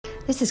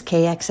This is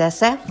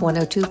KXSF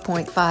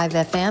 102.5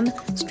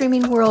 FM,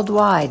 streaming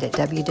worldwide at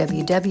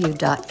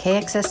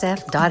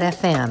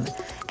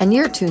www.kxsf.fm. And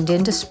you're tuned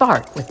in to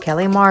Spark with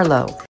Kelly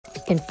Marlowe,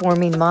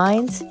 informing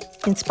minds,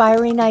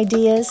 inspiring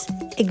ideas,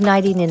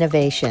 igniting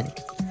innovation.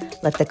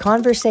 Let the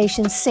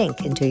conversation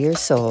sink into your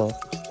soul.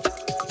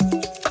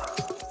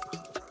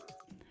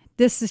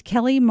 This is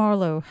Kelly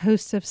Marlowe,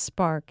 host of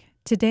Spark.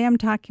 Today I'm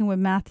talking with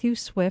Matthew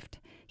Swift.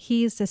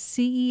 He is the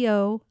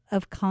CEO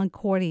of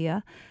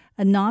Concordia,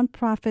 a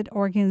nonprofit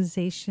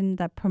organization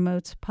that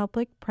promotes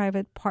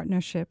public-private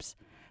partnerships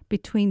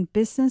between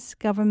business,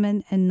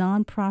 government, and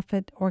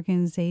nonprofit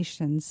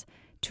organizations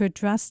to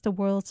address the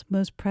world's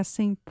most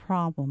pressing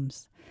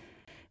problems.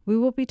 We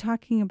will be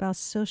talking about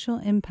social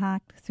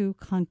impact through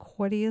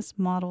Concordia's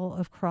model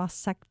of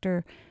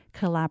cross-sector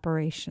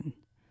collaboration.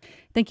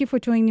 Thank you for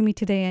joining me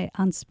today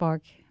on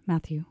Spark,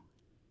 Matthew.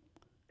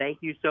 Thank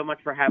you so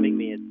much for having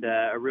me. It's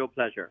a real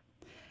pleasure.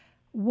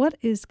 What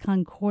is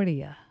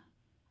Concordia,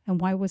 and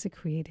why was it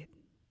created?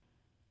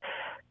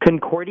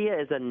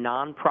 Concordia is a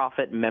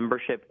nonprofit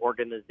membership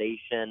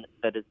organization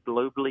that is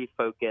globally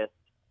focused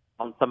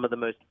on some of the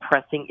most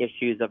pressing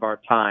issues of our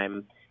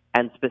time,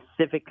 and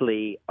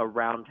specifically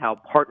around how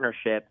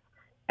partnerships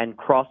and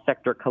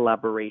cross-sector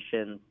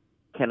collaboration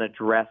can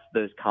address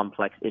those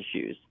complex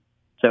issues.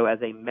 So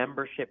as a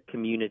membership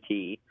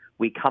community,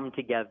 we come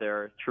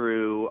together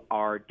through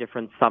our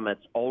different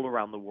summits all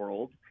around the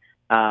world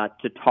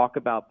to talk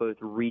about both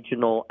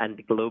regional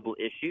and global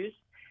issues,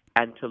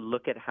 and to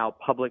look at how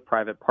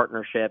public-private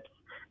partnerships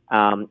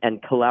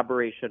and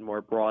collaboration more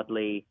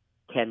broadly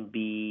can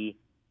be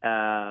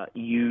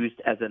used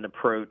as an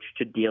approach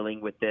to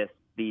dealing with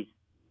these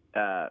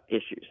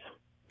issues.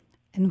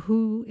 And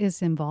who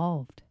is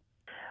involved?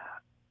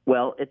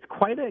 Well, it's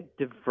quite a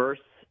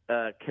diverse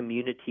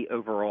community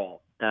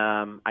overall.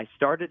 I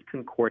started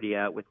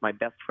Concordia with my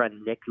best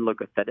friend, Nick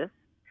Logothetis,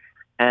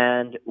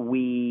 and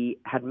we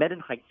had met in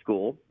high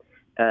school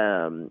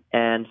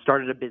and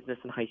started a business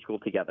in high school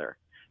together,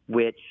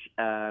 which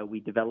we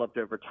developed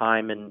over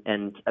time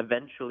and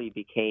eventually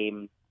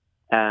became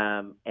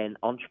an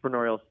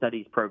entrepreneurial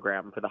studies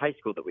program for the high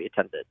school that we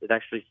attended. It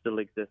actually still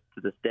exists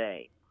to this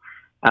day.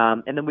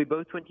 And then we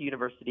both went to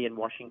university in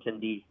Washington,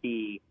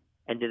 D.C.,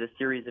 and did a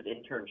series of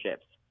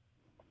internships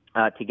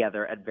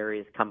together at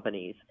various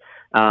companies,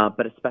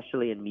 but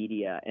especially in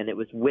media. And it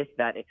was with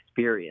that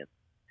experience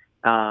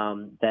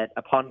that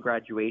upon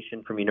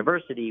graduation from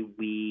university,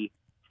 we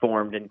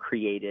formed and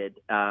created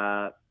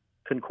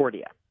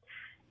Concordia.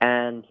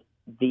 And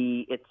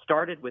it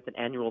started with an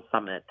annual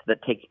summit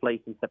that takes place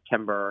in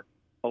September,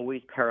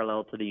 always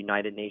parallel to the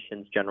United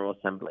Nations General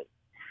Assembly.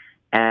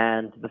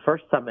 And the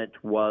first summit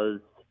was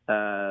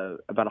about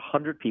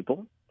 100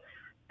 people,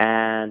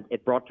 and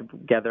it brought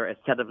together a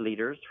set of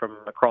leaders from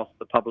across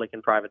the public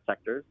and private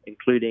sectors,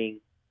 including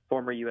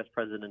former U.S.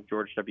 President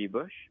George W.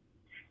 Bush.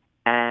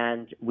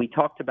 And we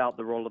talked about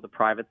the role of the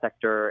private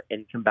sector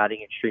in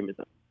combating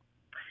extremism.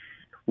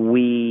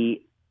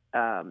 We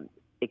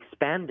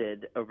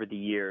expanded over the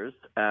years,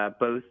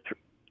 both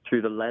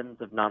through the lens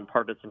of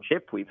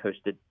nonpartisanship. We've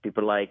hosted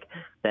people like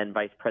then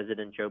Vice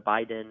President Joe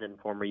Biden and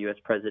former U.S.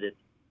 President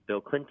Bill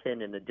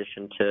Clinton, in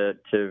addition to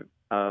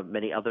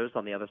many others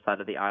on the other side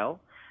of the aisle.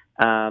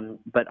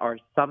 But our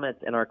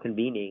summits and our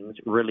convenings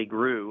really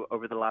grew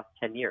over the last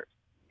 10 years.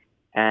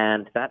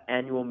 And that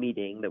annual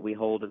meeting that we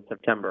hold in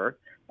September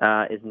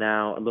is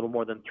now a little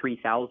more than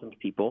 3,000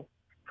 people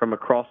from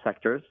across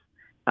sectors,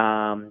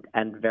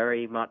 and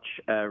very much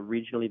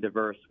regionally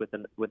diverse, with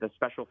a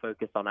special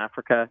focus on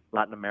Africa,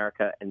 Latin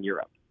America, and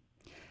Europe.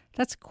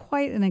 That's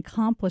quite an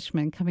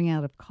accomplishment coming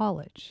out of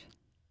college.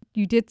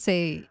 You did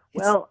say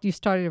you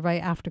started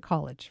right after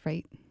college,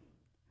 right?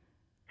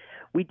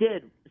 We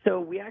did.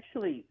 So we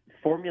actually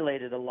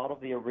formulated a lot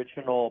of the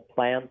original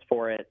plans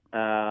for it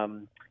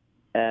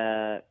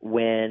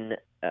when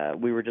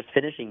we were just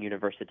finishing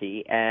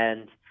university.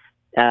 And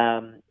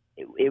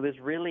it was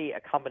really a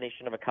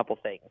combination of a couple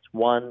things.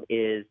 One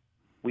is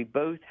we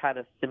both had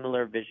a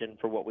similar vision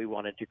for what we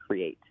wanted to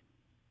create.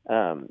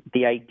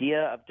 The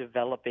idea of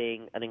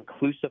developing an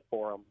inclusive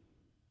forum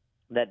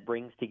that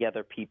brings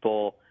together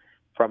people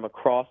from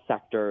across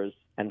sectors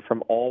and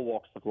from all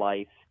walks of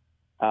life.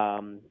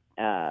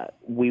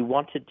 We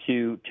wanted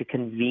to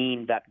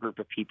convene that group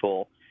of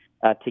people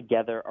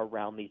together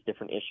around these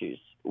different issues.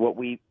 What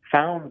we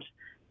found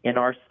in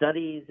our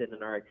studies and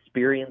in our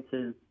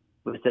experiences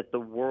was that the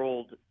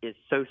world is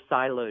so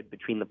siloed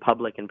between the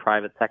public and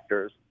private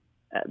sectors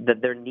that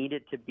there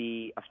needed to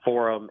be a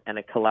forum and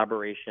a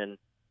collaboration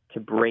to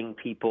bring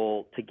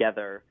people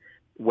together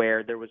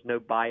where there was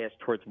no bias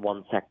towards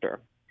one sector.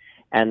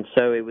 And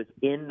so it was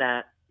in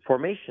that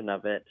formation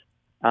of it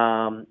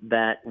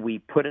that we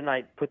put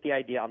the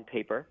idea on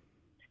paper.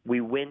 We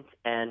went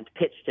and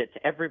pitched it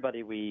to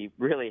everybody we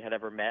really had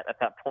ever met at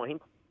that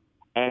point.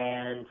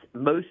 And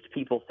most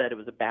people said it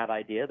was a bad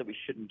idea, that we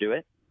shouldn't do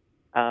it.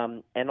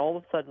 And all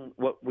of a sudden,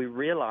 what we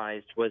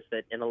realized was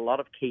that in a lot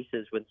of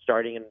cases when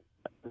starting a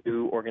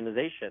new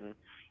organization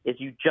is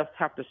you just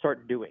have to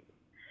start doing.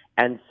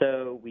 And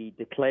so we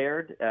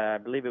declared, I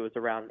believe it was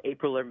around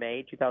April or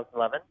May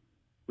 2011,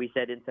 we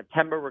said in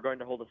September we're going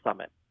to hold a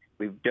summit.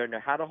 We don't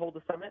know how to hold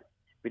a summit.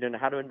 We don't know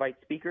how to invite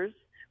speakers.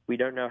 We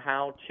don't know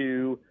how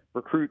to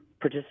recruit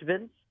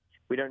participants.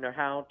 We don't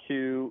know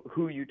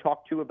who you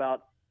talk to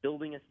about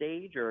building a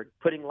stage or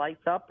putting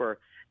lights up or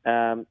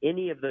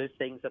any of those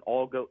things that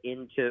all go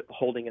into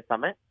holding a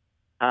summit.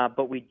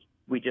 But we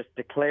just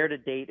declared a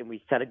date and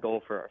we set a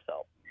goal for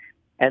ourselves.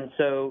 And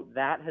so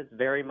that has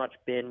very much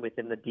been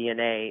within the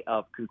DNA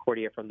of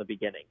Concordia from the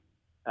beginning.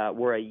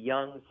 We're a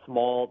young,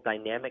 small,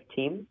 dynamic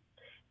team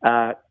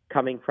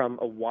coming from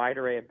a wide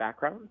array of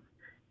backgrounds.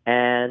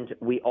 And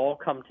we all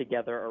come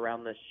together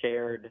around the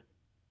shared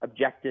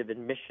objective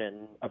and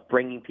mission of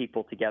bringing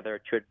people together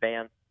to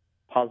advance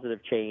positive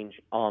change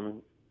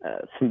on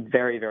some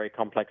very, very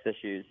complex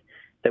issues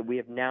that we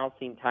have now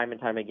seen time and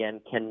time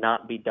again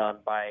cannot be done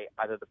by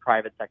either the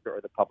private sector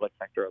or the public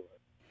sector alone.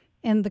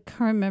 And the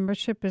current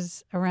membership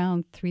is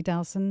around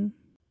 3,000,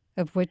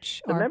 of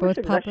which are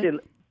both public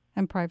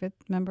and private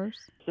members?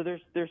 So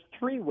there's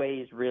three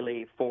ways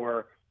really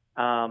for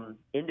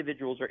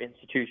individuals or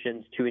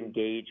institutions to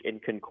engage in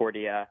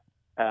Concordia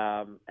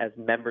as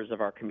members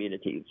of our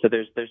community. So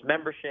there's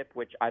membership,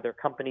 which either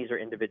companies or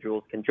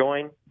individuals can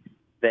join.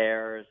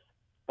 There's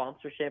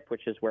sponsorship,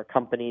 which is where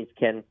companies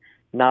can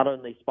not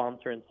only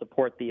sponsor and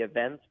support the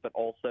events, but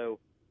also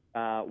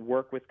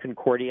work with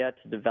Concordia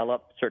to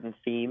develop certain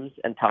themes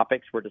and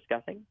topics we're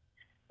discussing.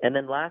 And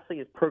then lastly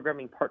is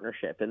programming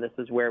partnership. And this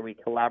is where we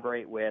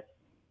collaborate with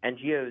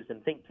NGOs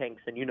and think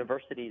tanks and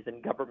universities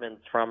and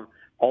governments from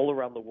all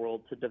around the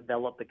world to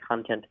develop the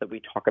content that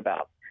we talk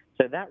about.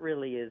 So that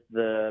really is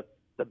the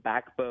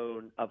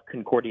backbone of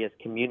Concordia's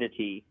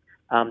community.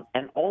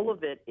 And all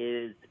of it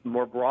is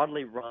more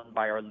broadly run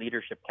by our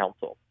Leadership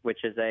Council,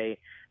 which is a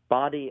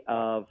body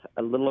of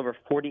a little over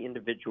 40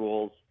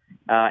 individuals,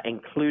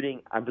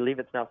 including, I believe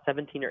it's now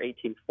 17 or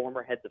 18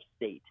 former heads of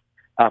state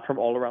from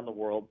all around the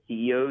world,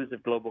 CEOs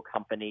of global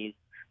companies,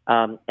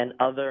 and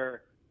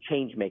other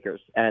change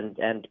makers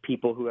and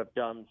people who have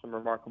done some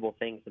remarkable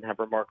things and have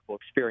remarkable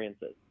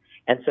experiences.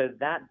 And so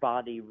that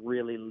body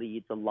really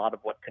leads a lot of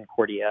what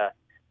Concordia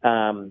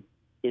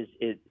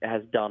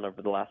has done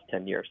over the last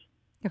 10 years.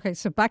 Okay,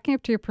 so backing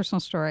up to your personal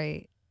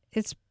story,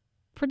 it's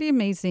pretty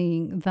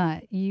amazing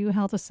that you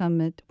held a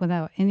summit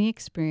without any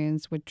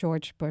experience with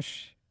George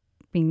Bush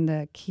being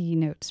the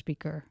keynote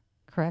speaker,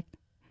 correct?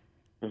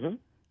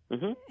 Mm-hmm.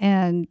 Mm-hmm.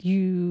 And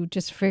you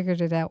just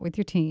figured it out with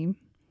your team.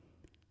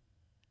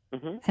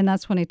 Mm-hmm. And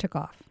that's when it took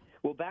off.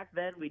 Well, back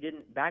then we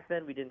didn't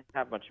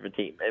have much of a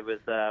team. It was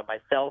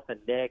myself and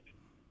Nick,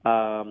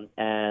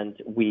 and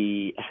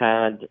we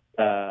had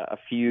a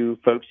few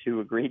folks who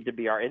agreed to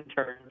be our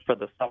interns for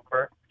the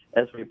summer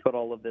as we put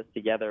all of this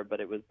together. But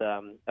it was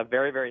a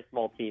very, very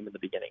small team in the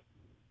beginning.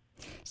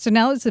 So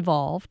now it's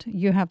evolved.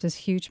 You have this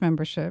huge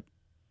membership.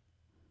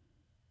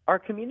 Our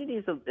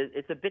community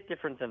it's a bit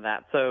different than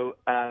that. So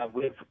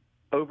we have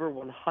over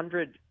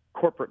 100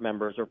 corporate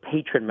members or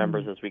patron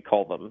members, as we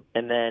call them.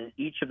 And then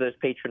each of those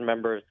patron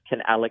members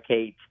can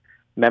allocate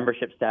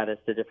membership status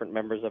to different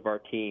members of our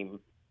team,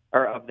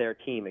 or of their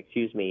team,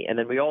 excuse me. And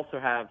then we also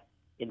have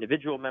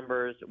individual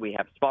members, we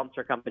have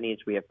sponsor companies,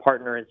 we have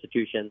partner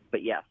institutions.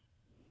 But yes,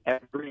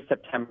 every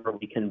September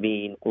we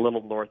convene a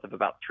little north of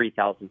about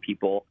 3,000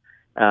 people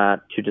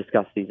to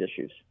discuss these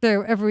issues.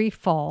 So every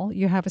fall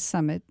you have a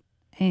summit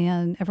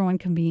and everyone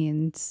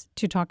convenes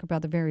to talk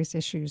about the various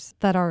issues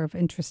that are of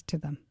interest to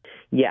them.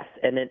 Yes,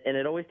 and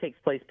it always takes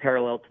place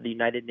parallel to the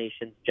United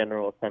Nations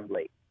General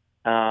Assembly.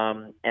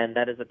 And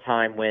that is a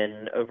time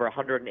when over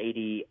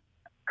 180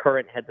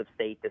 current heads of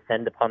state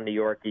descend upon New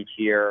York each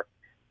year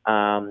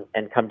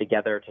and come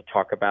together to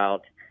talk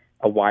about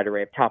a wide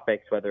array of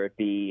topics, whether it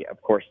be,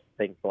 of course,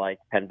 things like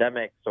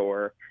pandemics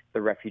or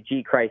the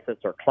refugee crisis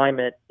or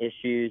climate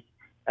issues.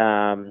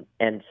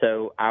 And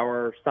so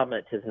our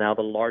summit is now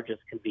the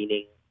largest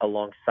convening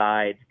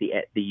alongside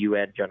the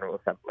UN General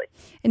Assembly.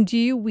 And do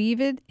you weave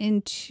it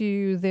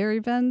into their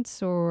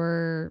events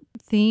or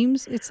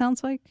themes, it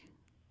sounds like?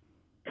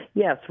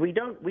 Yes, we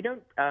don't.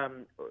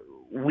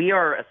 We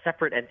are a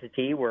separate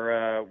entity. We're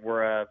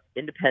a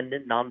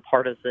independent,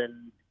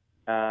 nonpartisan,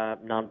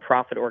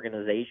 nonprofit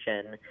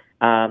organization.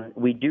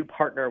 We do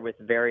partner with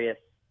various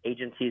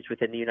agencies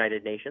within the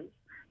United Nations.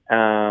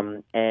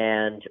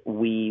 And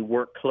we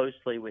work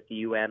closely with the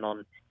UN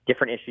on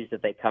different issues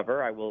that they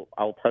cover.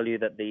 I'll tell you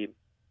that the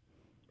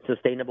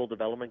Sustainable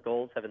Development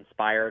Goals have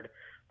inspired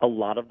a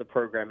lot of the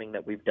programming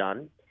that we've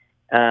done.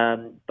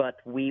 But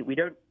we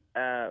don't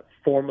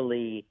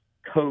formally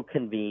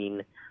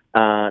co-convene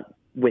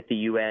with the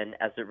UN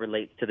as it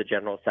relates to the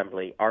General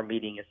Assembly. Our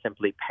meeting is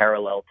simply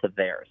parallel to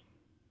theirs.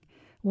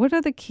 What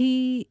are the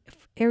key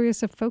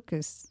areas of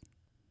focus?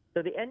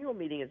 So the annual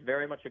meeting is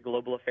very much a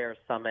global affairs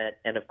summit,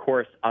 and of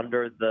course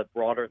under the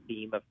broader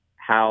theme of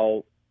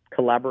how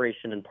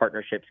collaboration and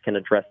partnerships can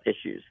address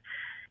issues.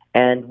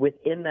 And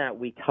within that,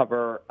 we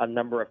cover a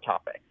number of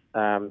topics,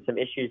 some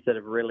issues that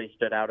have really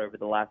stood out over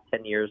the last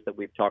 10 years that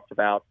we've talked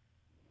about.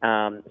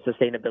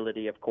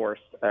 Sustainability, of course,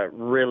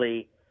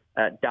 really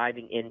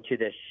diving into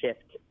this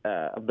shift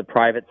of the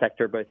private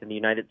sector, both in the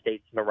United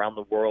States and around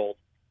the world,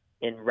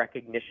 in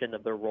recognition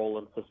of their role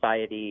in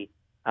society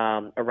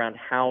around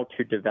how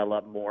to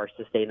develop more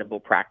sustainable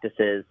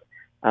practices,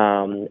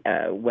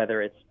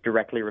 whether it's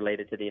directly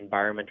related to the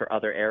environment or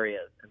other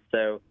areas. And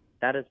so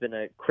that has been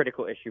a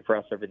critical issue for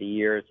us over the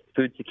years.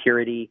 Food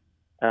security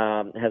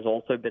has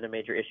also been a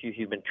major issue.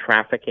 Human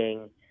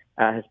trafficking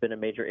has been a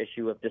major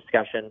issue of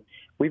discussion.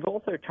 We've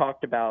also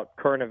talked about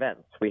current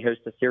events. We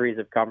host a series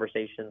of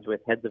conversations with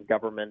heads of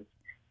government,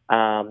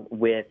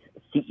 with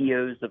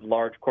CEOs of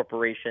large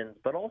corporations,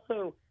 but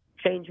also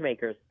change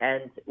makers.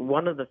 And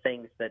one of the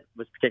things that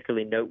was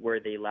particularly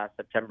noteworthy last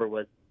September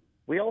was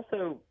we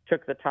also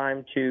took the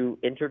time to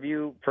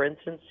interview, for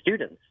instance,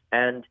 students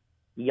and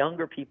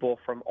younger people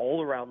from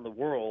all around the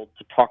world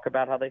to talk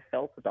about how they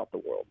felt about the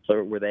world.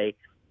 So were they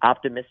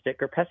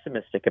optimistic or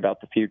pessimistic about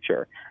the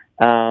future?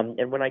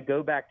 And when I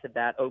go back to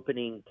that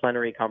opening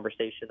plenary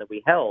conversation that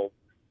we held,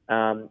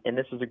 and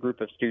this was a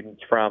group of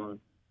students from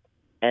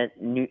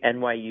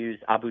NYU's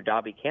Abu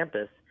Dhabi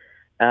campus,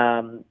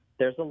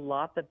 there's a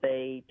lot that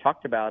they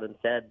talked about and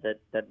said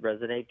that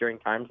resonate during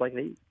times like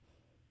these.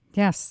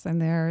 Yes,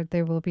 and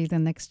they will be the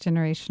next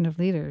generation of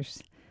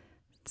leaders.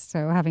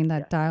 So having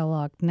that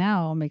dialogue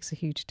now makes a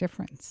huge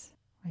difference.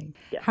 Right?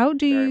 Yes, how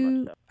do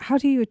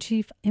you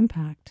achieve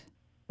impact?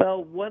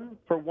 Well,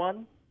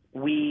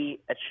 we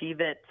achieve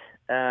it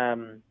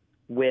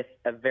with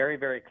a very,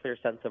 very clear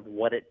sense of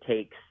what it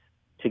takes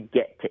to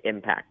get to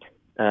impact,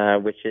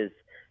 which is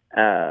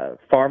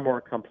far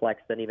more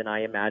complex than even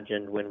I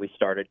imagined when we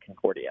started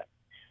Concordia.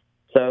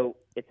 So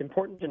it's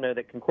important to know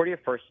that Concordia,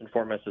 first and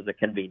foremost, is a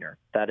convener.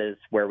 That is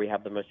where we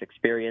have the most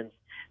experience.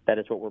 That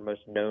is what we're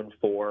most known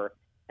for.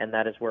 And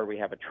that is where we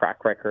have a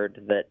track record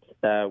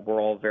that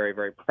we're all very,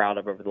 very proud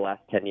of over the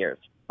last 10 years.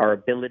 Our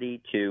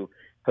ability to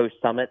host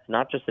summits,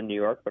 not just in New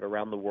York, but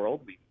around the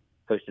world. We've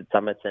hosted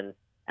summits in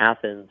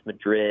Athens,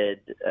 Madrid,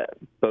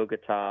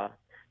 Bogota,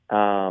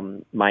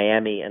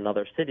 Miami, and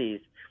other cities.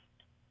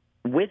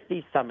 With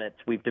these summits,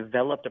 we've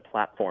developed a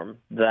platform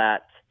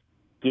that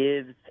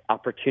gives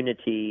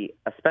opportunity,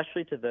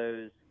 especially to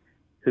those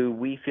who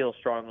we feel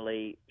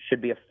strongly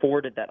should be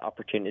afforded that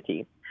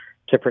opportunity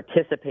to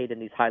participate in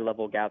these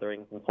high-level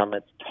gatherings and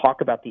summits,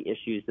 talk about the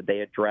issues that they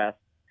address,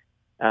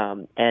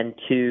 and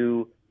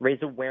to raise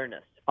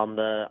awareness on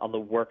the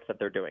work that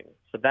they're doing.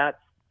 So that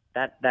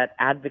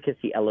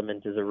advocacy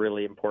element is a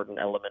really important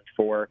element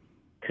for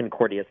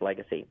Concordia's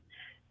legacy.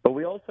 But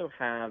we also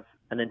have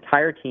an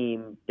entire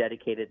team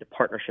dedicated to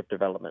partnership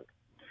development,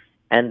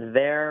 and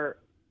their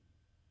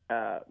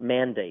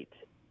mandate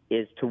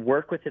is to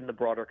work within the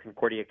broader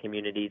Concordia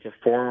community to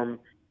form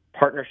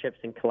partnerships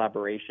and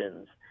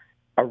collaborations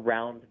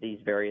around these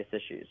various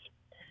issues.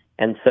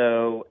 And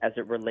so as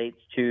it relates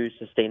to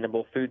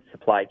sustainable food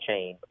supply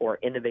chain or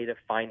innovative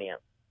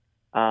finance,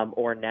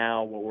 or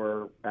now what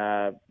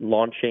we're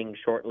launching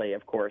shortly,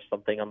 of course,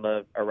 something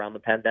around the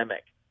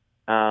pandemic.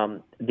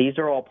 These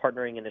are all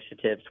partnering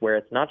initiatives where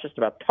it's not just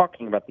about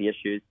talking about the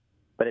issues,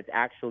 but it's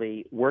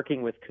actually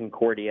working with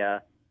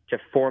Concordia to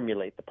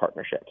formulate the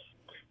partnerships.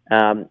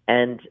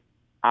 And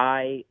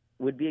I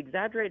would be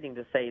exaggerating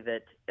to say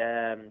that,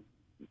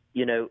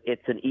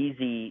 it's an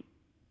easy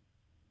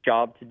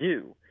job to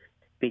do,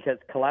 because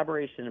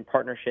collaboration and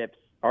partnerships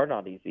are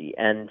not easy.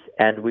 And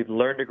we've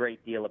learned a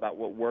great deal about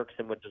what works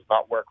and what does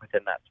not work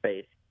within that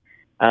space.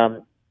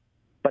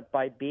 But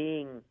by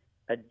being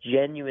a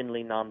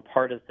genuinely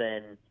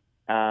nonpartisan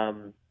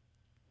and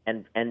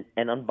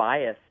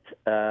unbiased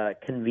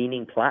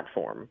convening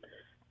platform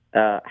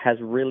has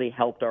really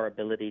helped our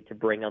ability to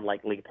bring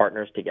unlikely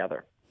partners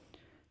together.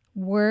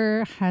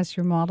 Where has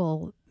your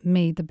model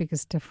made the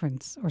biggest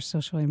difference or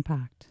social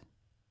impact?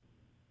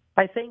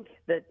 I think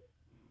that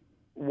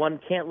one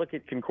can't look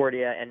at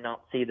Concordia and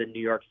not see the New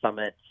York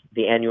Summit,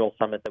 the annual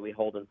summit that we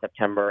hold in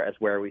September, as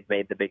where we've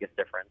made the biggest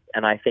difference.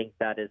 And I think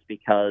that is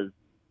because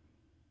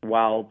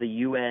while the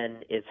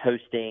UN is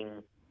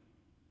hosting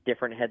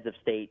different heads of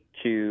state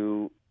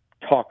to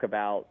talk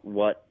about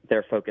what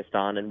they're focused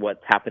on and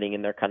what's happening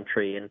in their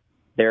country and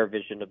their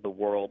vision of the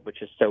world,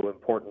 which is so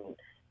important,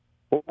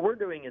 what we're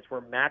doing is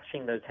we're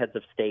matching those heads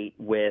of state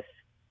with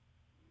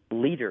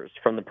leaders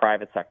from the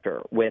private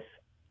sector, with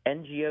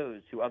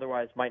NGOs who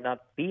otherwise might not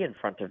be in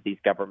front of these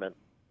governments,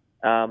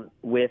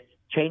 with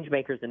change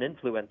makers and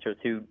influencers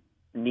who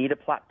need a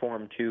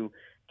platform to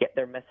get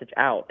their message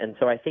out. And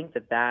so I think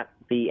that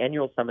the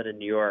annual summit in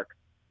New York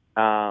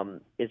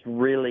is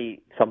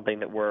really something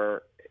that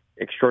we're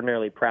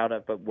extraordinarily proud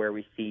of, but where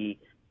we see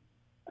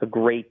a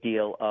great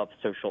deal of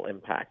social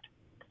impact.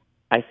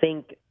 I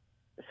think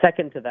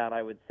second to that,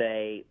 I would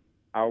say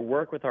our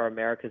work with our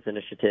Americas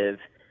initiative,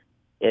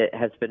 it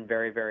has been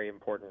very, very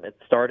important. It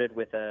started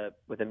with a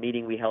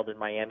meeting we held in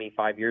Miami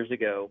 5 years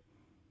ago,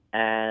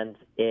 and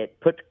it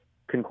put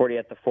Concordia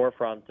at the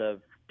forefront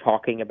of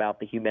talking about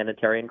the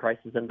humanitarian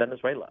crisis in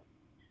Venezuela.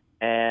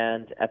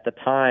 And at the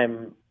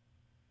time,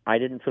 I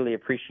didn't fully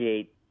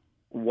appreciate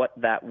what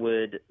that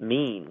would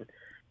mean,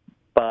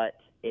 but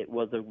it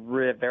was a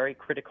very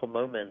critical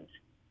moment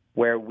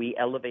where we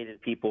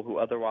elevated people who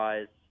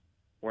otherwise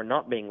were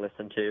not being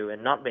listened to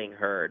and not being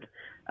heard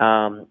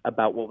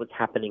about what was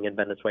happening in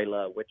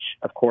Venezuela, which,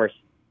 of course,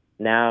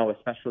 now,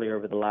 especially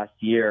over the last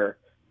year,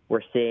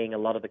 we're seeing a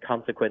lot of the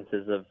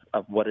consequences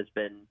of what has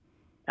been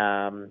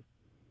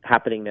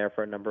happening there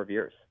for a number of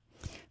years.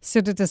 So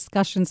the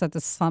discussions at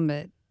the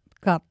summit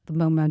got the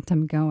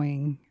momentum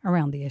going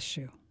around the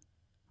issue.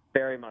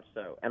 Very much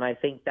so. And I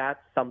think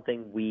that's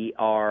something we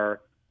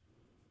are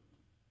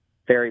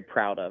very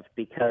proud of,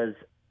 because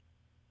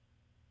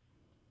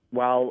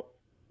while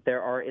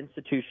there are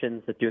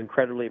institutions that do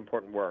incredibly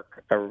important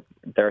work,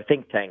 there are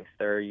think tanks,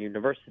 there are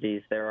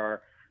universities,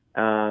 there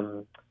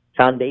are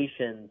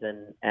foundations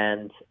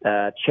and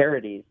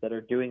charities that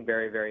are doing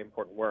very, very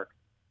important work.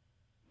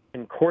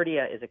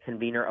 Concordia is a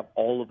convener of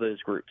all of those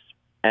groups,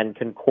 and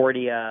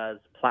Concordia's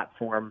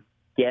platform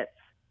gets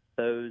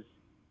those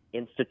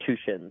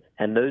institutions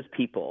and those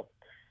people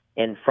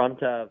in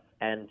front of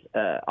and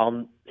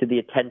on to the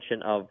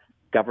attention of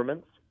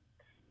governments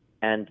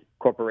and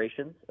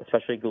corporations,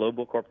 especially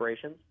global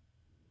corporations.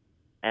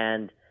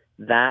 And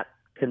that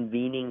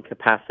convening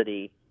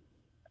capacity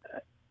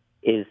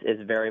is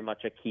very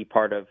much a key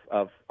part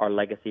of our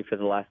legacy for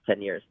the last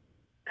 10 years.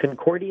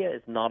 Concordia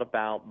is not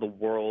about the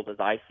world as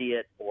I see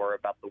it or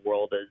about the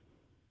world as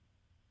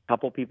a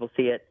couple people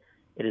see it.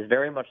 It is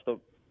very much the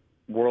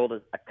world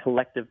as a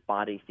collective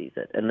body sees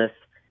it. And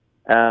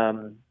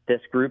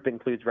this group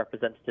includes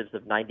representatives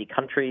of 90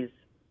 countries.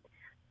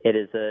 It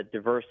is a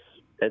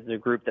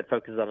group that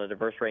focuses on a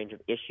diverse range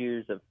of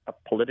issues of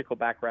political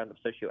background, of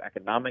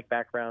socioeconomic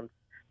background,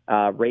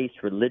 race,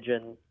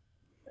 religion,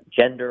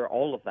 gender.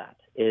 All of that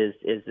is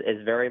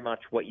very much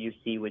what you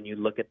see when you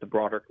look at the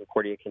broader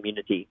Concordia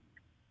community.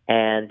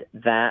 And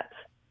that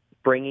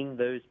bringing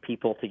those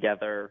people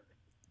together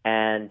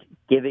and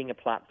giving a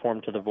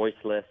platform to the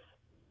voiceless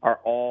are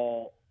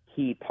all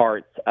key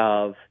parts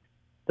of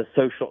the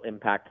social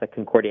impact that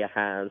Concordia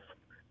has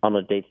on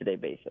a day-to-day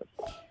basis.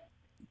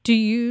 Do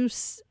you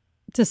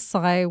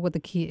decide what the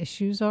key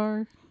issues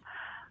are?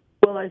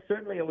 Well, I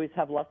certainly always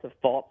have lots of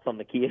thoughts on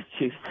the key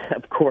issues,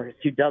 of course.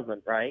 Who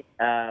doesn't, right?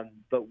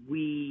 But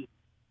we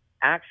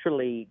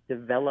actually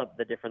develop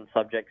the different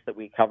subjects that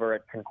we cover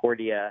at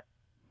Concordia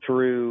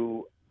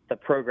through the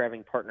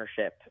programming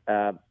partnership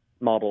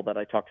model that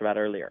I talked about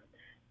earlier.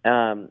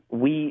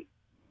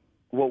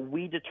 What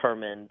we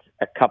determined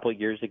a couple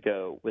years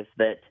ago was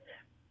that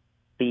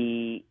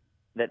we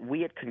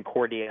at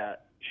Concordia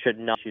should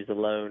not choose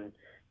alone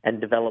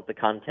and develop the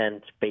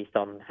content based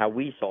on how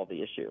we saw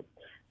the issue,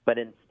 but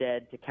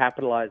instead to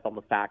capitalize on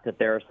the fact that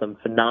there are some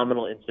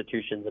phenomenal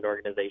institutions and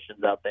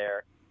organizations out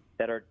there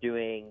that are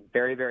doing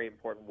very, very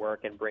important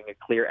work and bring a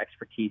clear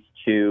expertise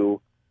to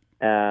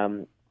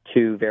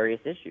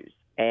various issues.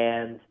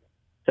 And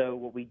so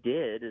what we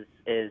did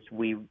is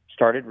we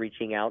started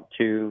reaching out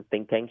to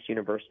think tanks,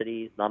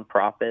 universities,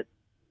 nonprofits,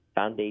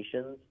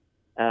 foundations.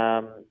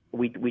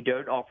 We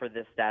don't offer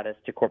this status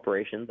to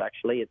corporations,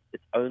 actually.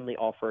 It's only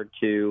offered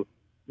to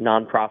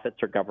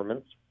nonprofits or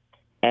governments.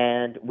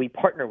 And we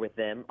partner with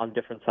them on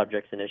different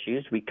subjects and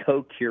issues. We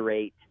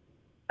co-curate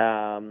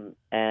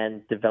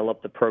and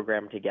develop the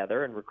program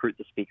together and recruit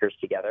the speakers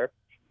together.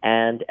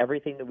 And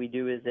everything that we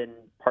do is in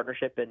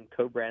partnership and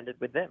co-branded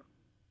with them.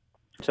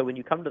 So when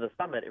you come to the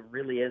summit, it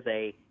really is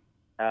a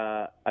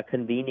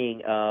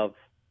convening of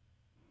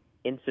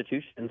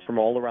institutions from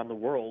all around the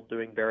world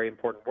doing very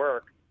important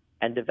work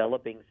and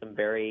developing some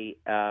very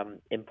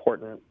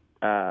important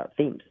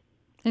themes.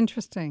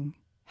 Interesting.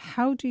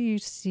 How do you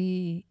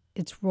see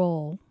its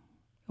role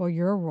or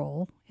your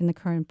role in the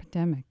current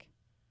pandemic?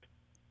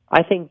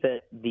 I think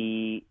that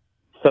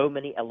so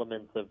many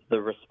elements of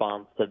the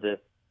response to this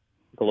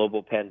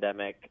global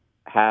pandemic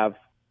have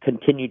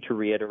continued to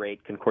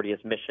reiterate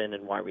Concordia's mission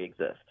and why we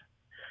exist.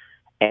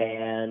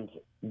 And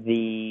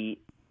the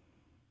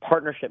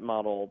partnership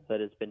model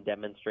that has been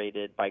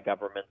demonstrated by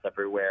governments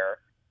everywhere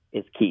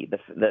is key.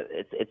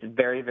 It's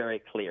very,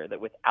 very clear that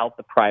without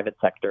the private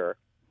sector,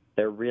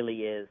 there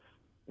really is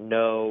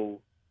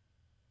no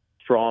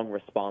strong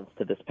response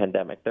to this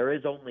pandemic. There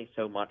is only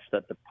so much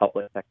that the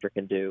public sector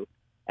can do.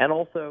 And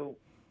also,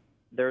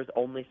 there's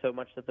only so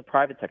much that the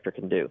private sector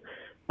can do.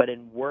 But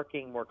in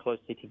working more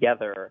closely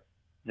together,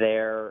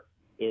 there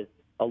is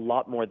a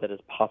lot more that is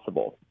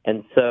possible.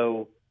 And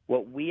so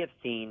what we have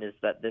seen is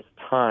that this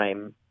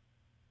time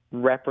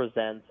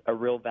represents a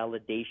real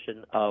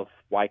validation of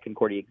why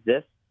Concordia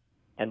exists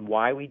and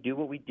why we do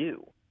what we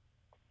do.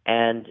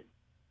 And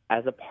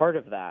as a part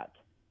of that,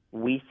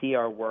 we see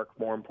our work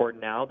more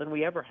important now than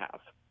we ever have.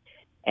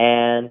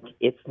 And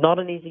it's not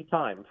an easy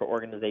time for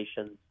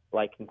organizations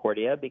like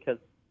Concordia because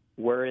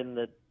we're in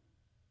the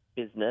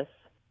business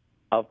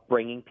of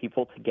bringing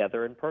people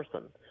together in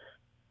person.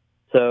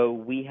 So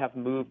we have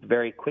moved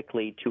very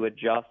quickly to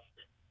adjust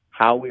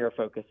how we are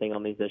focusing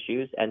on these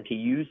issues and to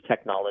use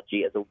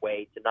technology as a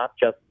way to not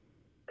just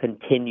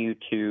continue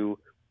to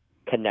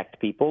connect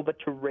people, but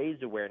to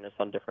raise awareness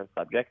on different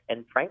subjects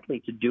and,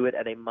 frankly, to do it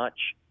at a much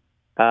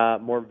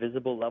more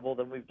visible level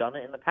than we've done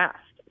it in the past.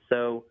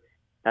 So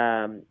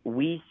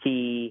we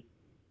see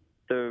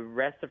the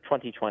rest of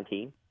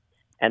 2020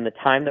 and the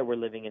time that we're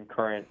living in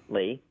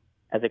currently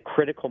as a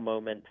critical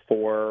moment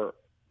for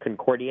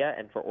Concordia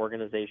and for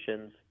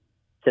organizations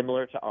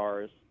similar to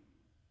ours,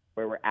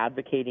 where we're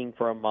advocating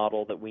for a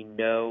model that we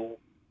know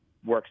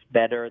works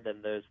better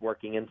than those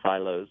working in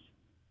silos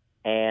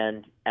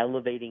and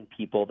elevating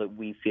people that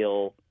we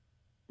feel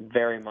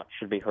very much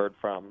should be heard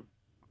from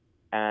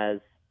as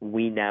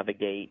we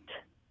navigate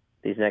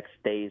these next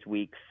days,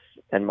 weeks,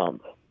 and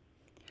months.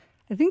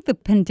 I think the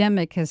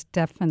pandemic has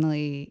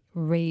definitely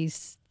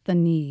raised the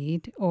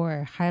need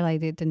or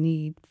highlighted the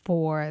need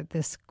for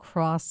this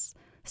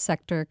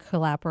cross-sector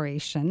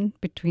collaboration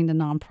between the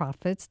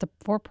nonprofits, the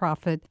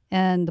for-profit,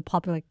 and the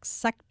public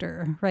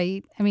sector,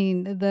 right? I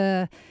mean,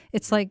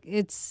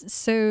 it's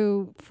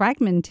so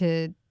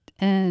fragmented,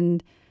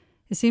 and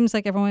it seems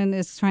like everyone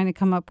is trying to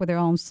come up with their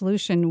own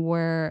solution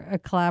where a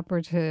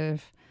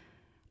collaborative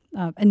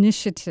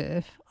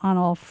initiative on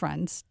all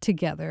fronts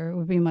together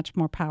would be much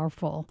more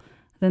powerful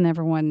than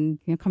everyone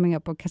coming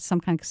up with some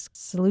kind of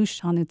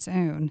solution on its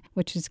own,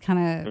 which is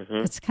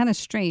it's kind of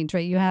strange,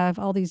 right? You have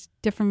all these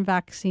different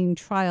vaccine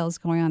trials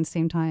going on at the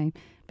same time,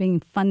 being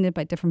funded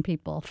by different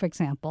people, for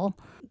example.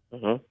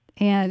 Mm-hmm.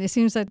 And it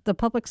seems that the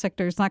public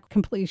sector is not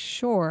completely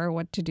sure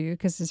what to do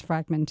because it's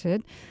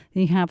fragmented.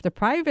 Then you have the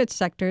private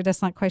sector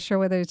that's not quite sure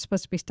whether it's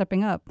supposed to be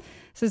stepping up.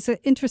 So it's an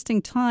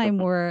interesting time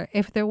where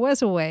if there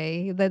was a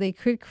way that they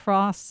could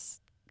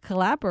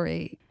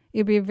cross-collaborate,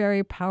 it'd be a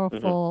very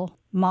powerful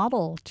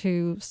model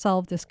to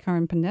solve this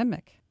current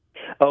pandemic.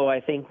 Oh, I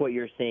think what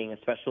you're seeing,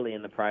 especially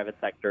in the private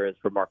sector, is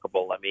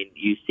remarkable. I mean,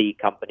 you see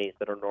companies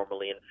that are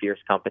normally in fierce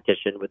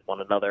competition with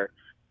one another,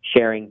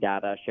 sharing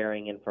data,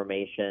 sharing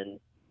information.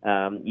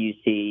 You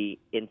see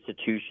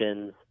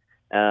institutions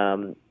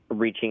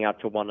reaching out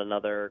to one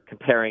another,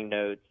 comparing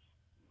notes,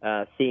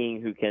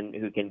 seeing who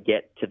can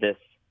get to this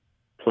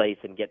place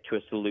and get to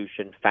a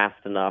solution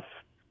fast enough,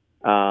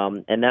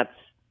 and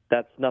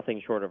that's nothing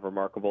short of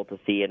remarkable to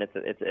see, and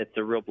it's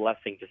a real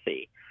blessing to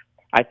see.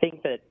 I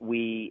think that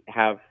we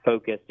have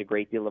focused a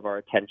great deal of our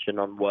attention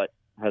on what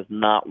has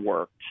not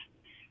worked,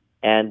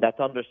 and that's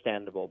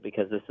understandable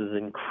because this is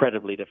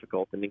incredibly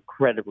difficult and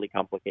incredibly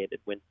complicated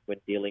when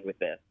dealing with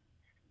this.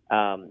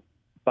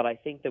 But I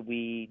think that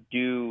we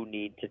do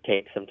need to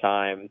take some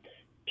time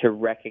to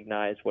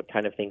recognize what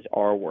kind of things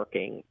are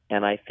working,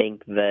 and I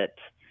think that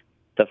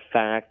the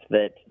fact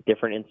that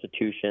different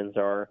institutions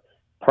are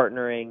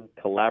partnering,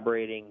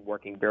 collaborating,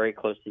 working very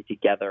closely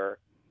together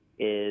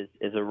is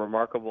a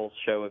remarkable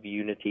show of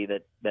unity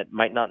that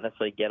might not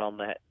necessarily get on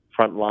the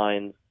front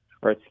lines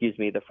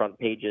the front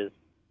pages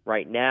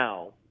right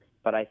now.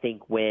 But I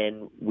think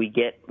when we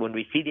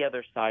see the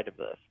other side of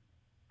this,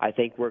 I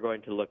think we're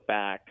going to look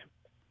back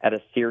at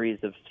a series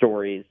of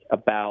stories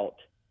about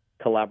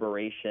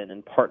collaboration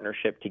and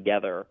partnership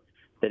together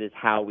that is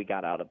how we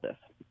got out of this.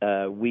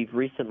 We've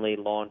recently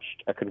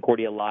launched a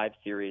Concordia Live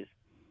series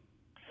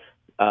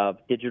of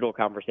digital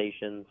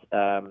conversations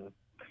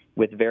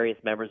with various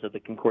members of the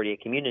Concordia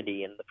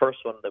community. And the first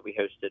one that we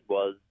hosted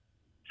was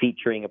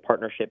featuring a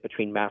partnership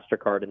between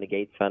MasterCard and the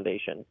Gates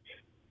Foundation.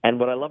 And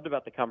what I loved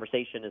about the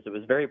conversation is it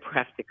was very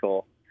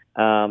practical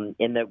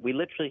in that we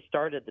literally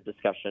started the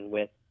discussion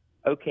with,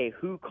 okay,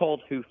 who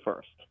called who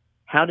first?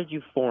 How did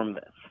you form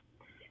this?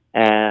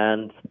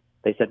 And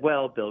they said,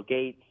 well, Bill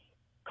Gates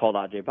called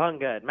Ajay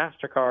Banga at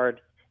MasterCard,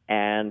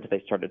 and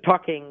they started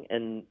talking,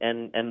 and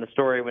the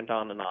story went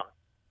on and on.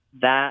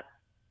 That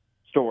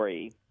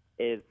story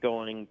is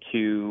going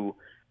to,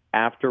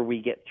 after we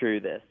get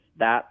through this,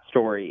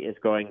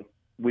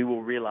 we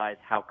will realize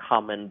how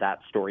common that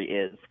story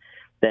is,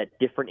 that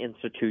different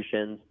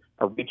institutions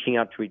are reaching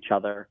out to each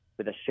other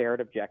with a shared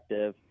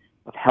objective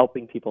of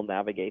helping people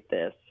navigate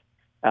this.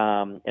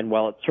 And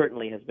while it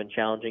certainly has been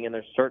challenging, and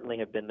there certainly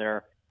have been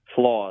their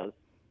flaws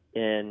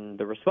in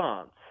the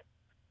response,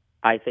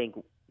 I think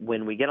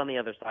when we get on the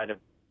other side of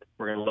it,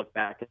 we're going to look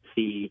back and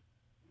see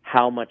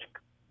how much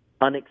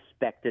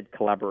unexpected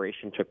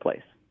collaboration took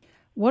place.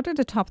 What are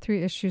the top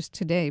 3 issues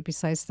today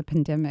besides the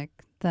pandemic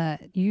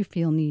that you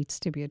feel needs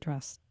to be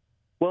addressed?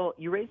 Well,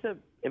 you raise an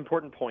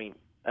important point.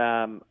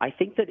 I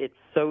think that it's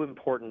so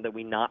important that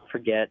we not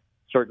forget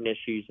certain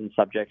issues and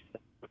subjects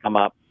that come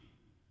up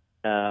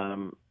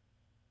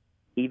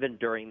even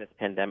during this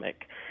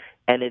pandemic.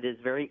 And it is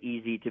very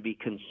easy to be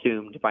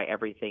consumed by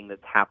everything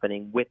that's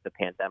happening with the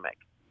pandemic.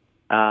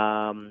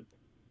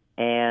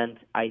 And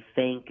I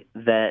think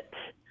that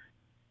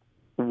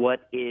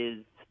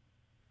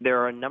there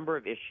are a number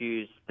of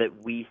issues that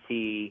we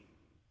see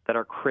that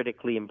are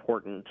critically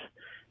important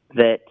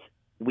that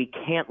we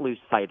can't lose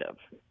sight of.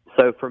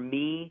 So for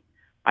me,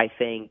 I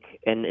think,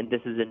 and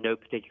this is in no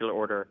particular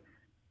order,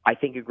 I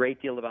think a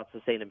great deal about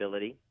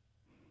sustainability.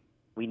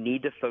 We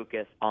need to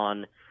focus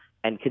on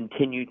and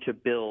continue to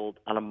build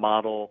on a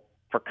model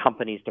for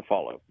companies to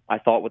follow. I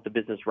thought what the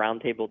Business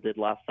Roundtable did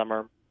last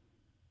summer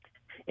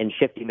in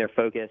shifting their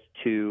focus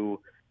to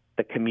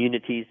the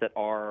communities that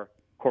are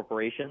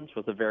corporations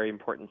was a very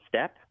important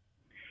step.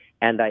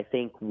 And I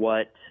think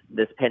what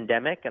this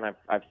pandemic, and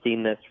I've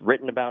seen this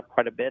written about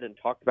quite a bit and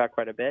talked about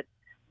quite a bit,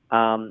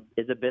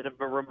 is a bit of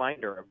a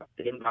reminder about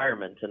the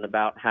environment and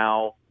about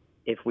how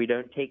if we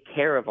don't take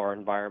care of our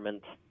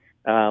environment,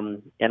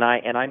 and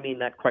I mean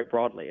that quite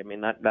broadly. I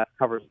mean that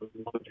covers a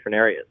lot of different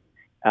areas.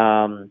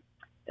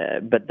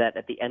 But that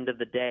at the end of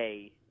the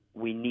day,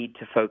 we need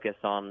to focus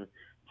on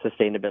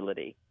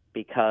sustainability,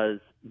 because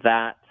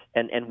that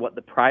and what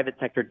the private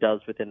sector does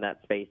within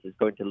that space is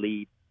going to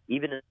lead,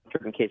 even in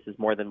certain cases,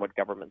 more than what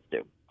governments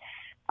do.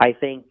 I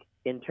think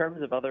in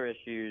terms of other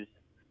issues,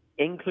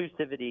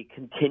 inclusivity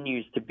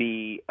continues to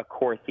be a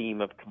core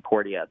theme of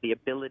Concordia. The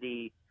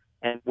ability,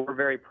 and we're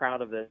very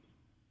proud of this,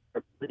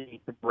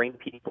 ability to bring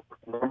people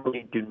who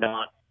normally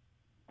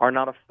are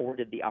not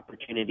afforded the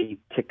opportunity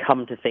to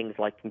come to things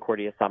like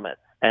Concordia Summit.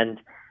 And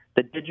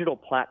the digital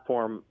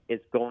platform is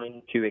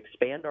going to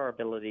expand our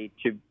ability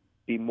to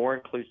be more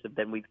inclusive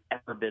than we've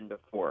ever been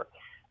before.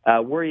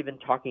 We're even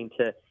talking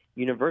to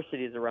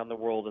universities around the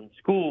world and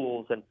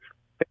schools and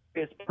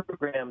various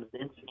programs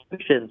and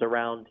institutions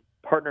around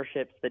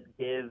partnerships that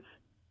give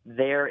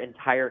their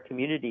entire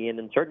community, and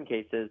in certain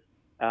cases,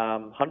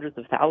 hundreds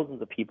of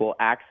thousands of people,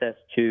 access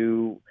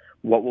to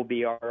what will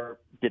be our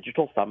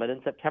digital summit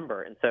in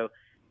September. And so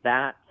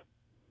that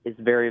is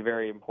very,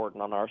 very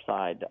important on our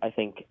side, I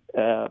think,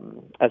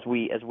 as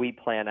we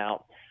plan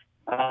out.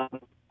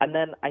 And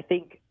then I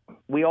think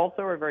we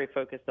also are very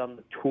focused on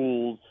the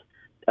tools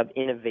of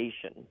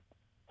innovation.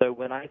 So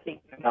when I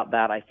think about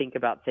that, I think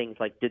about things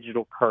like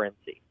digital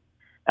currency.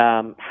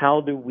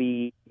 How do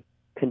we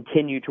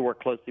continue to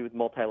work closely with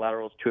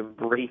multilaterals to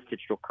embrace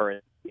digital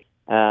currency,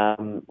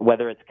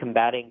 whether it's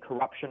combating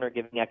corruption or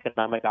giving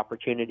economic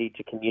opportunity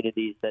to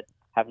communities that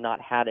have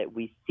not had it?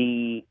 We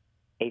see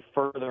a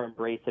further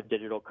embrace of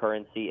digital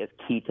currency as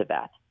key to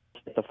that,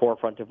 at the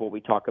forefront of what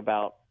we talk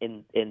about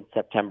in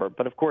September.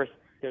 But of course,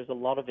 there's a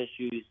lot of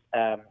issues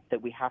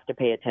that we have to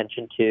pay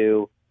attention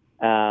to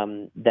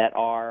that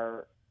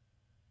are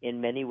in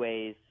many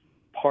ways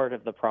part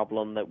of the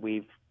problem that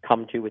we've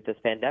come to with this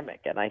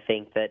pandemic. And I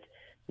think that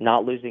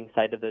not losing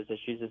sight of those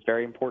issues is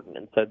very important.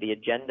 And so the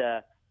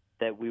agenda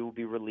that we will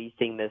be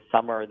releasing this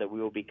summer, that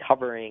we will be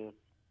covering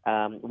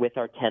with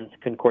our 10th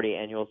Concordia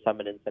Annual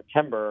Summit in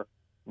September,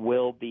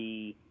 will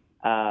be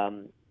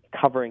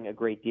covering a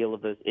great deal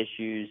of those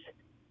issues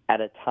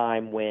at a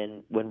time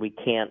when we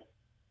can't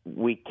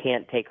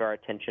take our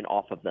attention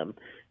off of them.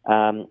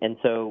 And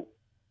so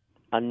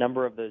a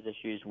number of those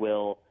issues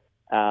will,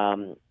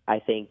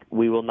 I think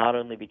we will not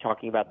only be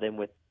talking about them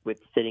with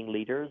sitting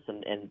leaders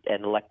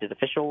and elected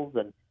officials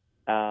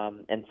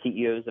and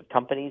CEOs of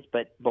companies,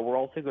 but we're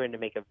also going to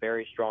make a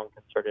very strong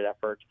concerted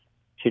effort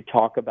to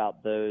talk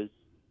about those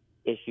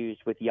issues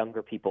with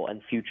younger people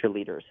and future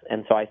leaders.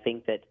 And so I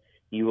think that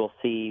you will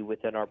see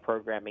within our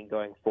programming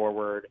going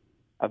forward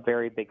a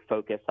very big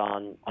focus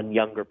on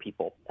younger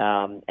people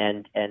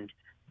and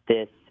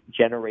this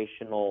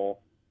generational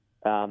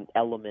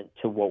element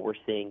to what we're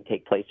seeing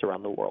take place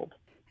around the world.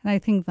 And I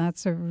think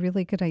that's a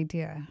really good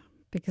idea,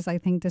 because I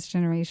think this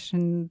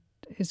generation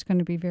is going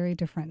to be very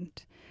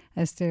different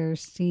as they're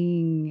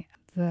seeing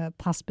the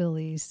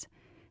possibilities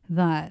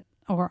that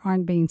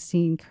aren't being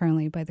seen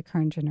currently by the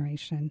current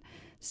generation.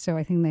 So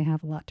I think they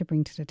have a lot to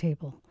bring to the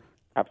table.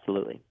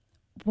 Absolutely.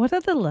 What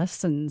are the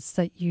lessons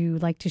that you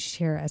like to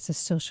share as a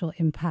social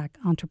impact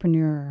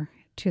entrepreneur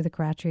to the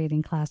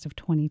graduating class of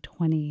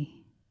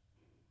 2020?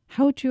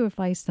 How would you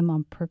advise them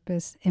on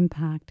purpose,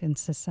 impact, and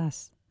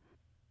success?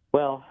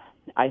 Well,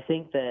 I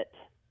think that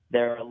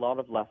there are a lot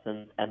of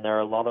lessons and there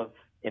are a lot of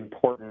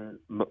important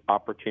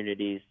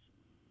opportunities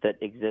that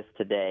exist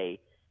today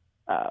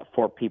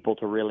for people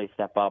to really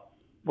step up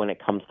when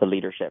it comes to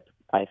leadership.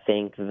 I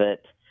think that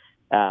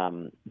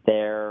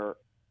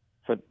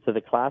for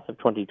the class of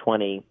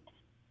 2020,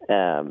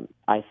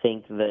 I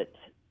think that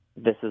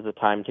this is a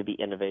time to be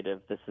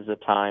innovative. This is a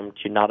time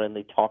to not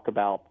only talk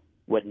about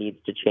what needs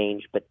to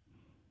change, but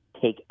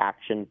take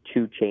action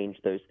to change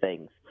those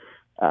things.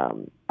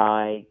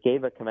 I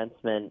gave a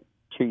commencement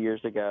 2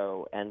 years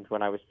ago, and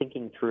when I was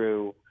thinking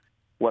through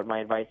what my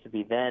advice would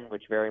be then,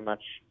 which very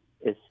much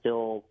is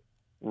still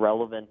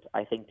relevant,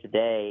 I think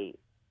today,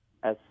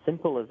 as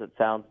simple as it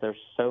sounds, there's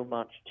so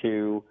much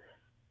to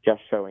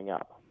just showing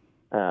up.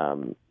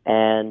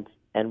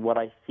 And what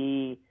I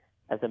see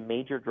as a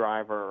major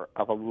driver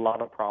of a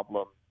lot of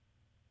problems,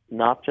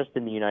 not just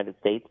in the United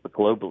States, but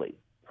globally,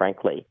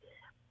 frankly,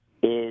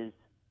 is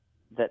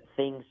that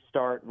things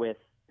start with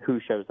who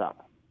shows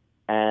up.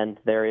 And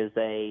there is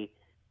a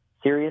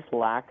serious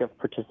lack of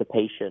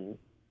participation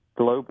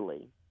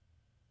globally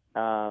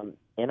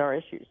in our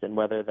issues, and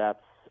whether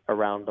that's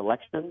around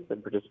elections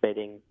and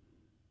participating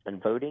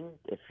and voting,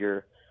 if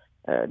you're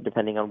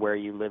depending on where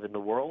you live in the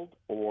world,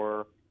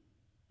 or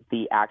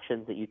the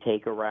actions that you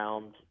take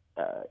around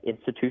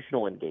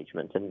institutional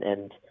engagement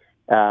and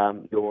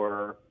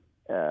your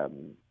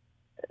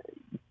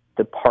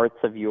the parts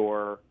of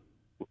your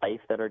life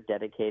that are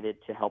dedicated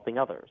to helping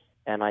others.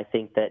 And I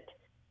think that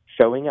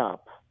showing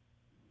up,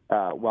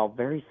 while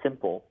very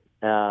simple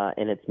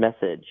in its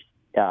message,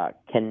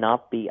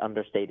 cannot be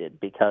understated,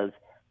 because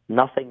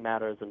nothing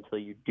matters until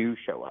you do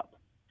show up.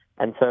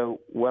 And so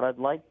what I'd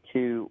like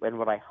to, and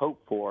what I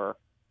hope for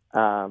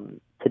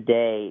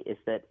today is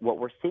that what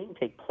we're seeing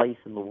take place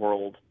in the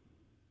world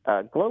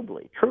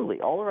globally, truly,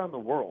 all around the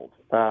world,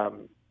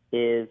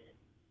 is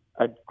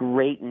a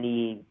great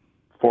need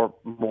for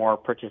more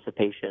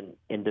participation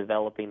in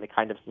developing the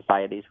kind of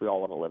societies we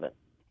all want to live in.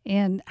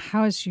 And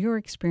how has your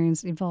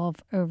experience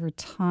evolved over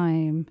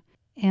time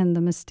and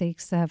the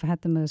mistakes that have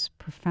had the most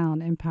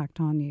profound impact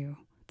on you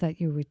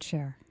that you would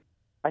share?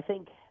 I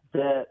think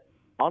the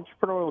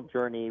entrepreneurial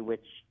journey,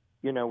 which,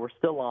 we're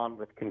still on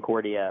with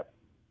Concordia,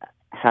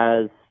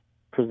 has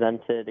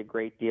presented a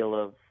great deal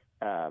of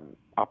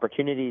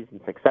opportunities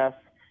and success,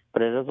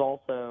 but it has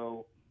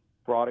also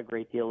brought a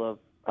great deal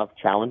of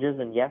challenges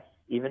and, yes,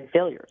 even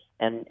failures.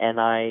 And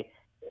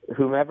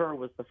whomever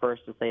was the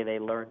first to say they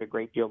learned a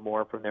great deal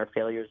more from their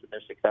failures and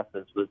their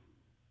successes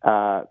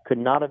could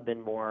not have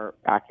been more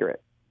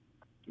accurate,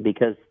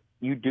 because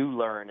you do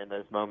learn in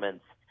those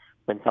moments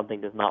when something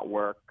does not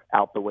work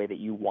out the way that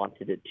you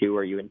wanted it to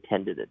or you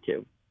intended it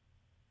to.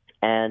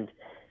 And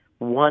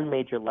one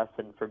major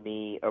lesson for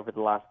me over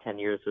the last 10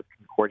 years with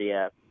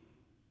Concordia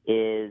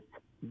is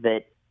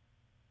that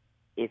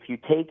if you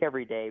take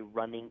every day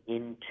running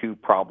into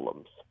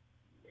problems,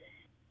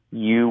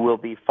 you will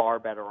be far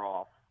better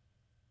off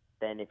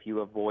than if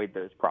you avoid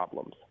those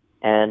problems.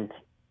 And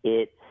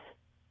it's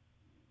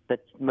the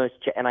most,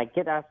 and I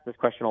get asked this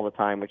question all the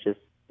time, which is,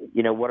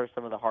 what are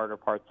some of the harder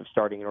parts of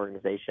starting an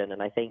organization?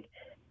 And I think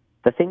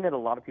the thing that a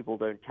lot of people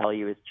don't tell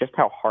you is just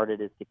how hard it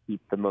is to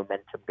keep the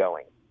momentum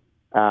going.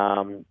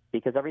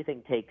 Because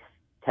everything takes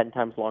 10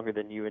 times longer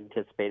than you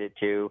anticipated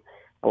to.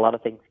 A lot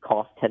of things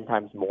cost 10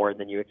 times more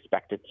than you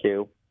expected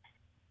to.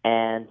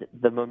 And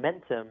the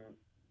momentum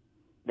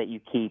that you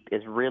keep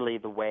is really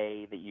the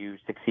way that you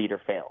succeed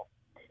or fail.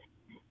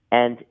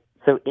 And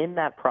so in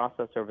that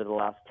process over the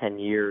last 10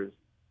 years,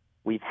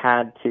 we've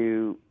had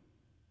to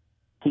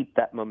keep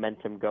that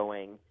momentum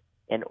going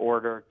in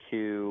order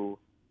to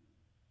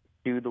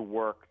do the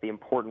work, the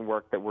important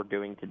work that we're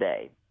doing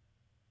today.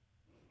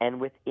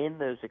 And within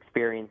those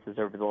experiences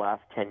over the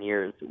last 10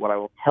 years, what I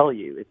will tell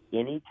you is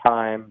any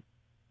time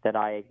that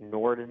I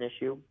ignored an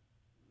issue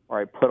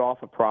or I put off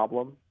a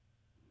problem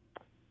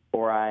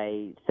or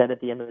I said at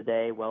the end of the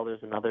day, well,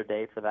 there's another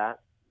day for that,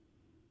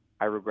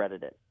 I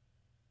regretted it.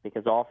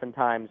 Because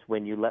oftentimes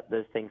when you let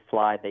those things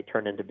slide, they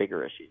turn into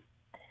bigger issues.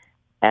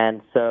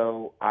 And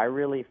so I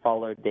really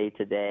follow day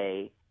to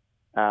day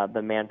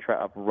the mantra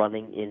of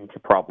running into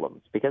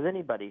problems, because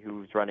anybody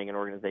who's running an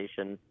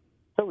organization is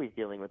always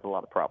dealing with a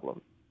lot of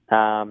problems.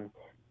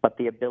 But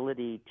the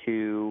ability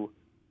to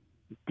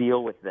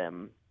deal with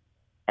them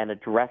and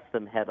address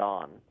them head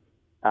on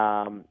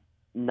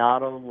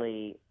not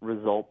only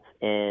results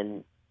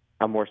in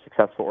a more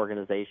successful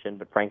organization,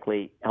 but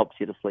frankly helps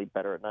you to sleep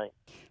better at night.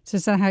 So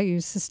is that how you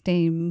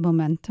sustain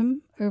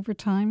momentum over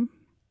time?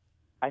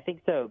 I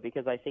think so,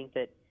 because I think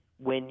that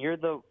when you're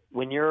the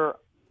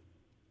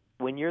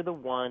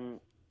one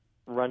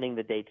running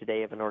the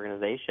day-to-day of an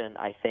organization,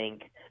 I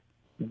think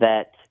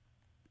that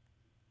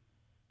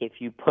if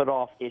you put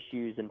off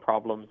issues and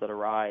problems that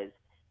arise,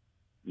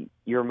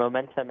 your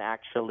momentum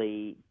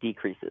actually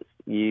decreases.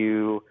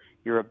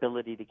 Your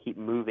ability to keep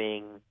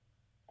moving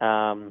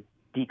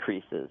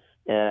decreases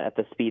at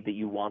the speed that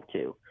you want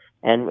to.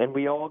 And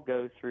we all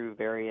go through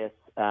various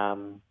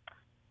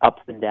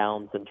ups and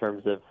downs in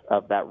terms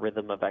of that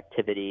rhythm of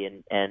activity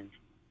and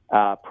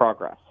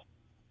progress.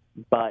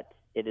 But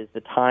it is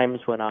the times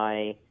when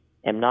I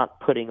am not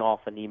putting off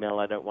an email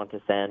I don't want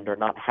to send, or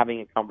not having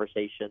a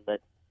conversation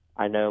that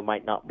I know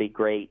might not be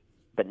great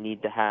but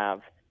need to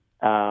have.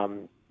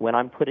 When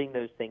I'm putting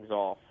those things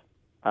off,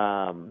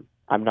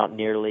 I'm not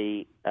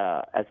nearly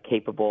as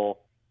capable,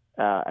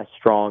 as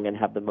strong, and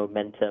have the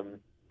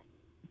momentum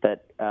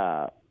that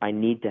I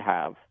need to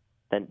have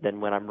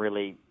than when I'm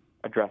really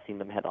addressing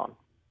them head on.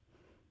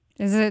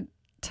 Is it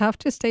tough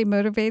to stay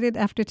motivated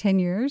after 10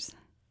 years?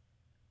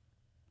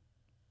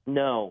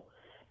 No,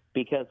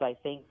 because I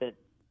think that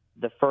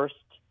the first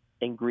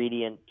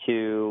ingredient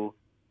to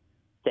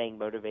staying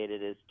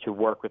motivated is to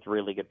work with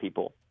really good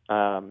people.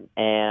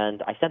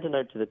 And I sent a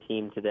note to the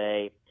team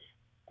today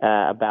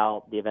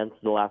about the events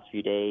of the last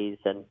few days.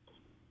 And,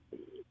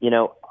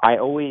 I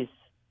always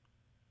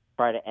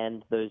try to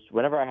end those,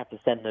 whenever I have to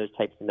send those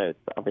types of notes.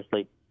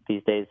 Obviously,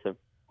 these days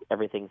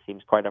everything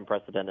seems quite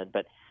unprecedented.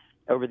 But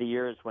over the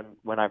years,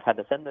 when I've had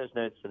to send those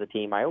notes to the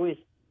team, I always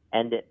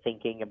end it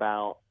thinking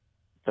about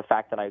the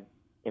fact that I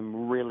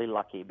am really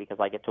lucky because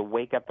I get to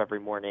wake up every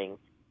morning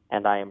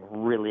and I am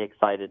really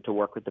excited to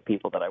work with the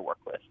people that I work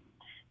with.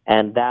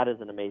 And that is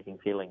an amazing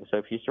feeling. So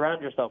if you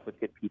surround yourself with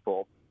good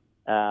people,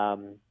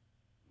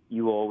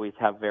 you will always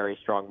have very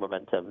strong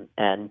momentum.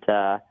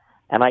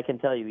 And I can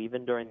tell you,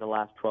 even during the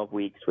last 12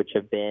 weeks, which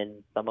have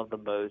been some of the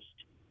most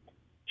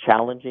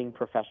challenging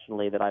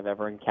professionally that I've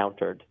ever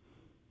encountered,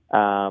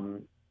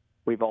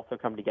 we've also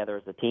come together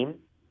as a team.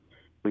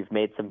 We've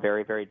made some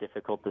very, very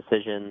difficult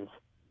decisions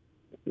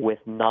with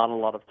not a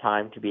lot of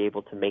time to be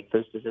able to make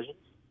those decisions.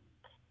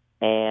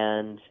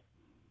 And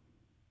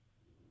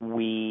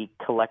we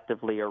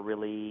collectively are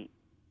really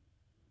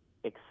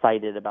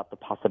excited about the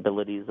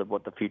possibilities of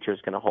what the future is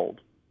going to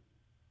hold.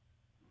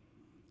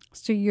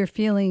 So you're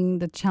feeling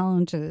the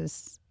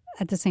challenges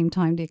at the same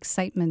time, the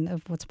excitement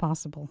of what's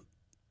possible.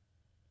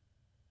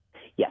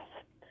 Yes.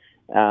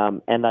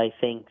 And I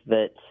think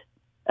that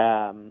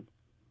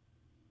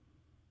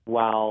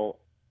while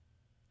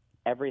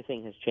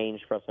everything has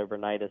changed for us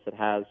overnight, as it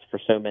has for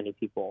so many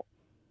people,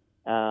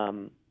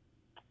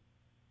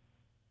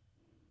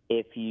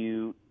 if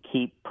you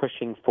keep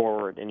pushing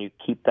forward and you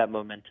keep that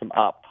momentum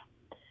up,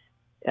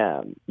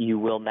 you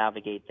will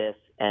navigate this,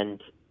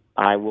 and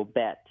I will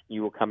bet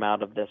you will come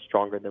out of this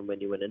stronger than when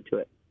you went into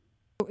it.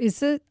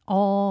 Is it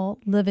all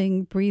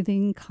living,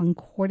 breathing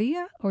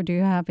Concordia, or do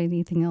you have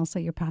anything else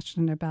that you're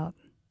passionate about?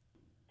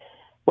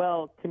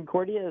 Well,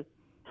 Concordia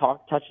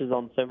touches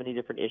on so many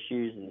different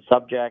issues and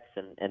subjects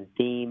and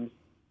themes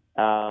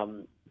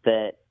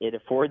that it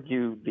affords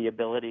you the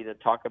ability to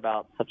talk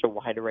about such a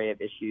wide array of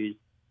issues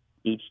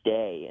each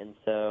day. And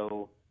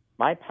so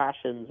my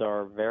passions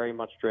are very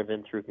much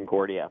driven through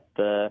Concordia.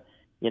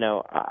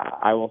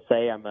 I will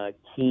say I'm a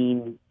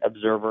keen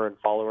observer and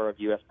follower of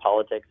U.S.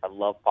 politics. I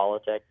love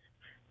politics.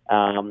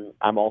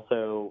 I'm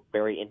also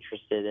very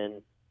interested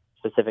in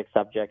specific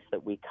subjects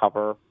that we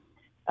cover.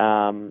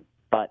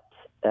 But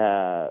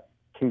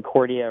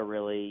Concordia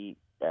really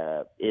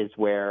is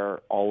where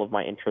all of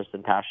my interests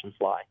and passions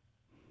lie.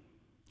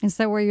 Is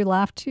that where you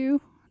laugh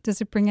to? Does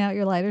it bring out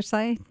your lighter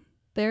side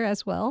there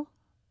as well?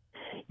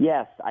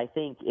 Yes, I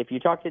think if you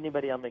talk to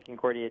anybody on the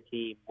Concordia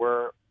team,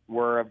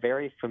 we're a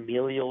very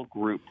familial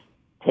group.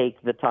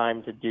 Take the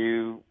time to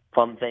do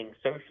fun things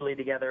socially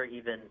together,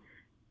 even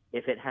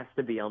if it has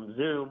to be on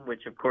Zoom,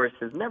 which of course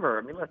is never,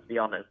 I mean, let's be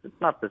honest,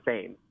 it's not the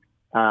same.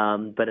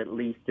 But at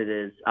least it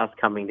is us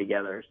coming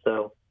together.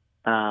 So,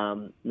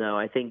 no,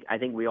 I think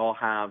we all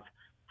have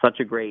such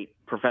a great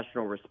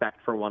professional respect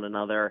for one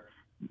another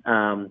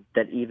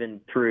that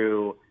even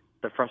through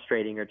the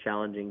frustrating or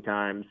challenging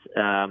times,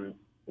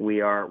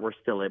 we're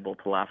still able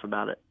to laugh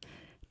about it.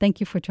 Thank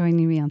you for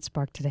joining me on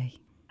Spark today.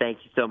 Thank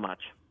you so much.